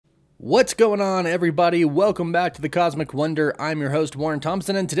What's going on, everybody? Welcome back to the Cosmic Wonder. I'm your host, Warren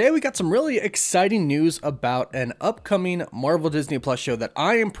Thompson, and today we got some really exciting news about an upcoming Marvel Disney Plus show that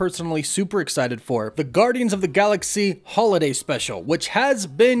I am personally super excited for, the Guardians of the Galaxy Holiday Special, which has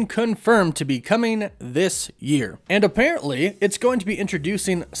been confirmed to be coming this year. And apparently, it's going to be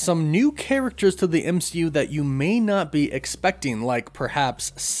introducing some new characters to the MCU that you may not be expecting, like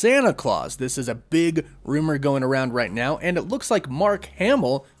perhaps Santa Claus. This is a big rumor going around right now, and it looks like Mark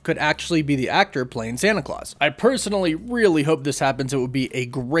Hamill could actually be the actor playing Santa Claus. I personally really hope this happens. It would be a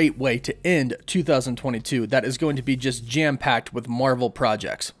great way to end 2022 that is going to be just jam-packed with Marvel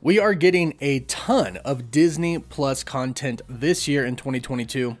projects. We are getting a ton of Disney Plus content this year in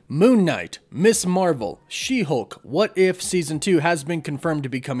 2022. Moon Knight, Miss Marvel, She-Hulk, What If Season 2 has been confirmed to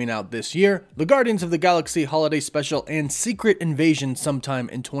be coming out this year, the Guardians of the Galaxy Holiday Special, and Secret Invasion sometime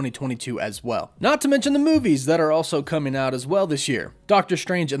in 2022 as well. Not to mention the movies that are also coming out as well this year. Doctor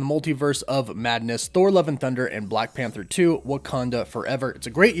Strange and the Multiverse of Madness, Thor Love and Thunder, and Black Panther 2, Wakanda Forever. It's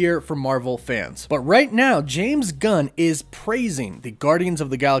a great year for Marvel fans. But right now, James Gunn is praising the Guardians of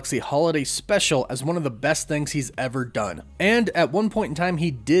the Galaxy Holiday Special as one of the best things he's ever done. And at one point in time,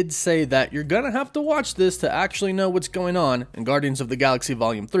 he did say that you're gonna have to watch this to actually know what's going on in Guardians of the Galaxy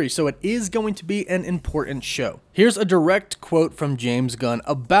Volume 3, so it is going to be an important show. Here's a direct quote from James Gunn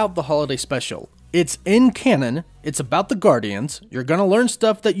about the Holiday Special. It's in canon, it's about the Guardians, you're gonna learn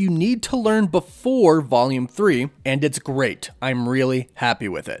stuff that you need to learn before Volume 3, and it's great. I'm really happy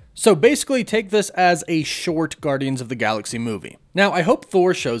with it. So basically take this as a short Guardians of the Galaxy movie. Now, I hope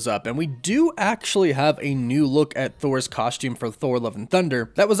Thor shows up, and we do actually have a new look at Thor's costume for Thor Love and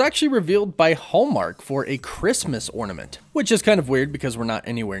Thunder that was actually revealed by Hallmark for a Christmas ornament, which is kind of weird because we're not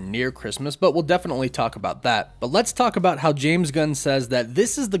anywhere near Christmas, but we'll definitely talk about that. But let's talk about how James Gunn says that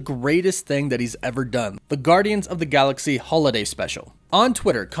this is the greatest thing that he's ever done, the Guardians of the Galaxy Holiday Special. On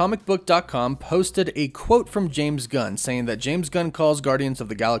Twitter, comicbook.com posted a quote from James Gunn saying that James Gunn calls Guardians of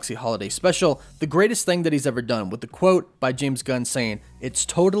the Galaxy Holiday Special the greatest thing that he's ever done, with the quote by James Gunn saying, "It's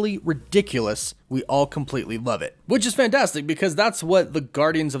totally ridiculous. We all completely love it." Which is fantastic because that's what the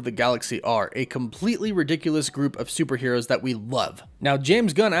Guardians of the Galaxy are, a completely ridiculous group of superheroes that we love. Now,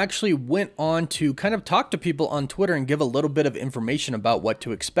 James Gunn actually went on to kind of talk to people on Twitter and give a little bit of information about what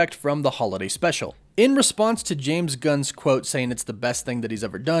to expect from the Holiday Special. In response to James Gunn's quote saying it's the best thing that he's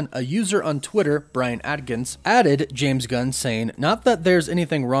ever done, a user on Twitter, Brian Atkins, added James Gunn saying, "Not that there's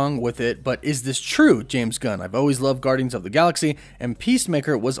anything wrong with it, but is this true, James Gunn? I've always loved Guardians of the Galaxy, and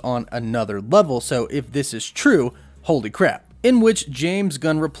Peacemaker was on another level, so if this is true, holy crap." In which James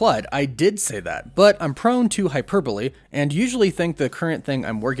Gunn replied, "I did say that, but I'm prone to hyperbole, and usually think the current thing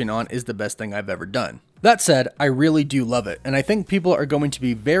I'm working on is the best thing I've ever done. That said, I really do love it, and I think people are going to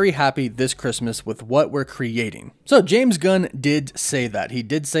be very happy this Christmas with what we're creating." So James Gunn did say that. He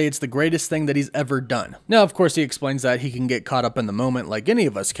did say it's the greatest thing that he's ever done. Now, of course, he explains that he can get caught up in the moment like any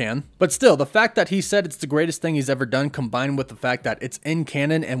of us can, but still, the fact that he said it's the greatest thing he's ever done, combined with the fact that it's in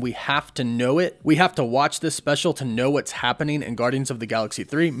canon and we have to know it, we have to watch this special to know what's happening in Guardians of the Galaxy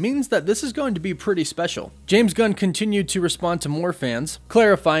 3, means that this is going to be pretty special. James Gunn continued to respond to more fans,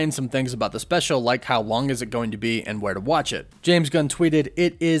 clarifying some things about the special, like how long is it going to be and where to watch it. James Gunn tweeted,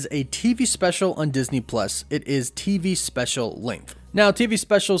 "It is a TV special on Disney Plus. It is TV special length." Now, TV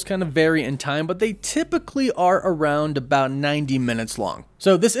specials kind of vary in time, but they typically are around about 90 minutes long.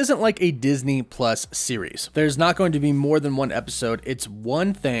 So this isn't like a Disney Plus series. There's not going to be more than one episode. It's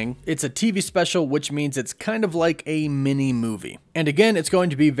one thing. It's a TV special, which means it's kind of like a mini movie. And again, it's going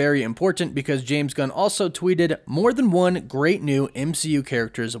to be very important because James Gunn also tweeted, "More than one great new MCU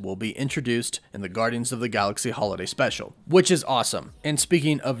characters will be introduced in the Guardians of the Galaxy Holiday Special," which is awesome. And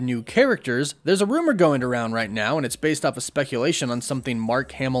speaking of new characters, there's a rumor going around right now, and it's based off of speculation on something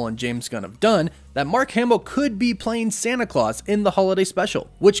Mark Hamill and James Gunn have done, that Mark Hamill could be playing Santa Claus in the Holiday Special,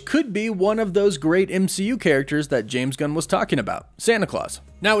 which could be one of those great MCU characters that James Gunn was talking about, Santa Claus.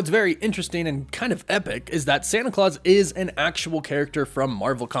 Now, what's very interesting and kind of epic is that Santa Claus is an actual character from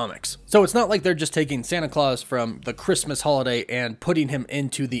Marvel Comics. So it's not like they're just taking Santa Claus from the Christmas holiday and putting him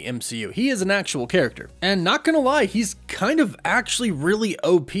into the MCU. He is an actual character. And not gonna lie, he's kind of actually really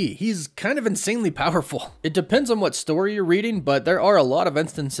OP. He's kind of insanely powerful. It depends on what story you're reading, but there are a lot of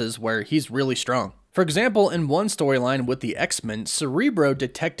instances where he's really strong. For example, in one storyline with the X-Men, Cerebro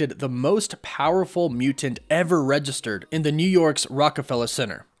detected the most powerful mutant ever registered in the New York's Rockefeller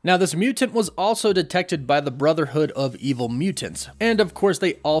Center. Now, this mutant was also detected by the Brotherhood of Evil Mutants, and of course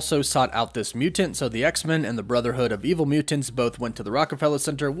they also sought out this mutant, so the X-Men and the Brotherhood of Evil Mutants both went to the Rockefeller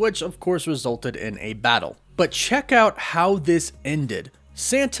Center, which of course resulted in a battle. But check out how this ended.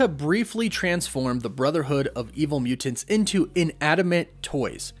 Santa briefly transformed the Brotherhood of Evil Mutants into inanimate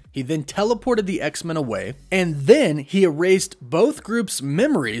toys. He then teleported the X-Men away, and then he erased both groups'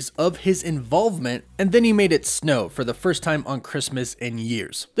 memories of his involvement, and then he made it snow for the first time on Christmas in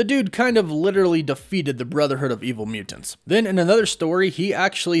years. The dude kind of literally defeated the Brotherhood of Evil Mutants. Then in another story, he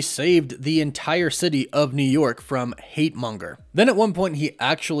actually saved the entire city of New York from Hatemonger. Then at one point, he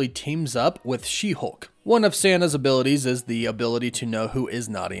actually teams up with She-Hulk. One of Santa's abilities is the ability to know who is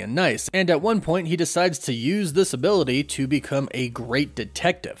naughty and nice, and at one point he decides to use this ability to become a great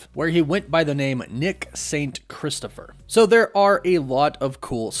detective, where he went by the name Nick St. Christopher. So there are a lot of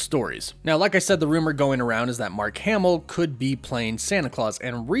cool stories. Now, like I said, the rumor going around is that Mark Hamill could be playing Santa Claus,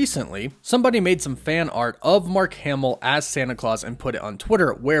 and recently, somebody made some fan art of Mark Hamill as Santa Claus and put it on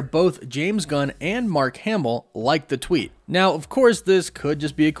Twitter, where both James Gunn and Mark Hamill liked the tweet. Now, of course, this could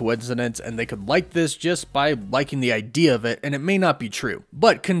just be a coincidence, and they could like this just by liking the idea of it, and it may not be true.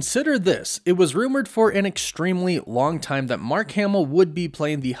 But consider this, it was rumored for an extremely long time that Mark Hamill would be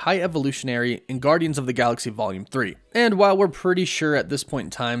playing the High Evolutionary in Guardians of the Galaxy Volume 3. And while we're pretty sure at this point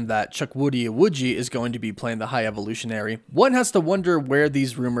in time that Chukwudi Iwuji is going to be playing the High Evolutionary, one has to wonder where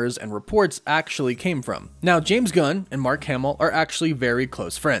these rumors and reports actually came from. Now, James Gunn and Mark Hamill are actually very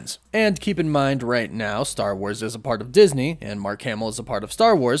close friends. And keep in mind right now, Star Wars is a part of Disney, and Mark Hamill is a part of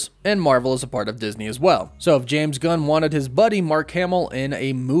Star Wars, and Marvel is a part of Disney as well. So if James Gunn wanted his buddy Mark Hamill in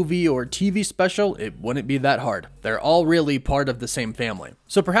a movie or TV special, it wouldn't be that hard. They're all really part of the same family.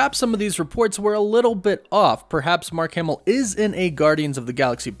 So perhaps some of these reports were a little bit off. Perhaps Mark Hamill is in a Guardians of the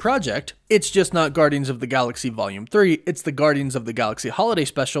Galaxy project. It's just not Guardians of the Galaxy Volume 3, it's the Guardians of the Galaxy Holiday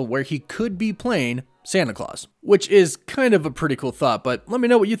Special where he could be playing Santa Claus, which is kind of a pretty cool thought, but let me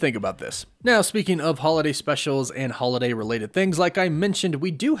know what you think about this. Now, speaking of holiday specials and holiday related things, like I mentioned, we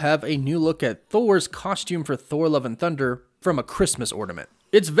do have a new look at Thor's costume for Thor Love and Thunder from a Christmas ornament.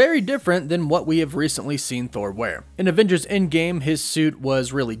 It's very different than what we have recently seen Thor wear. In Avengers Endgame, his suit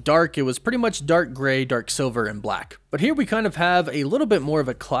was really dark. It was pretty much dark gray, dark silver, and black. But here we kind of have a little bit more of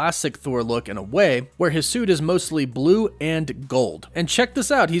a classic Thor look in a way, where his suit is mostly blue and gold. And check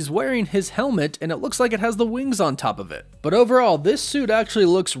this out, he's wearing his helmet and it looks like it has the wings on top of it. But overall, this suit actually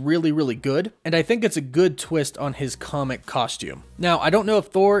looks really, really good, and I think it's a good twist on his comic costume. Now, I don't know if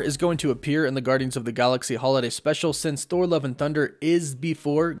Thor is going to appear in the Guardians of the Galaxy Holiday Special, since Thor Love and Thunder is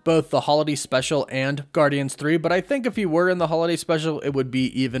before both the Holiday Special and Guardians 3, but I think if he were in the Holiday Special, it would be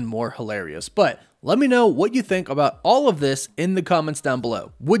even more hilarious. But let me know what you think about all of this in the comments down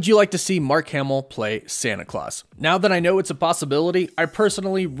below. Would you like to see Mark Hamill play Santa Claus? Now that I know it's a possibility, I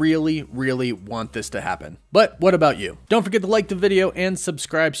personally really want this to happen. But what about you? Don't forget to like the video and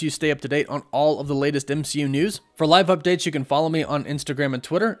subscribe so you stay up to date on all of the latest MCU news. For live updates, you can follow me on Instagram and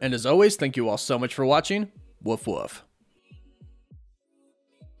Twitter. And as always, thank you all so much for watching. Woof woof.